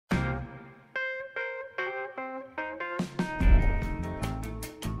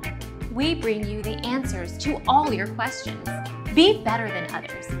we bring you the answers to all your questions. Be better than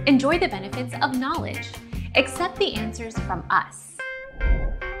others. Enjoy the benefits of knowledge. Accept the answers from us.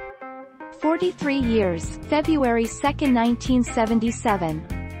 43 years, February 2, 1977.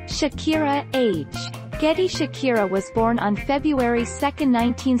 Shakira, age. Getty. Shakira was born on February 2,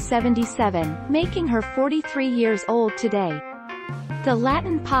 1977, making her 43 years old today. The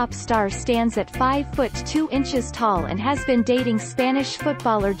Latin pop star stands at 5 foot 2 inches tall and has been dating Spanish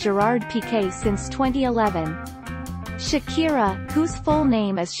footballer Gerard Piqué since 2011. Shakira, whose full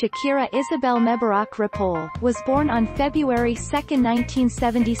name is Shakira Isabel Mebarak Ripoll, was born on February 2,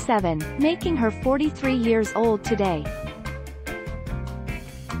 1977, making her 43 years old today.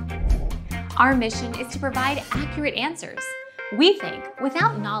 Our mission is to provide accurate answers. We think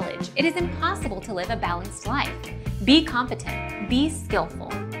without knowledge, it is impossible to live a balanced life. Be competent, be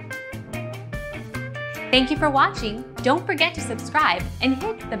skillful. Thank you for watching. Don't forget to subscribe and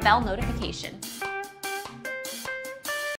hit the bell notification.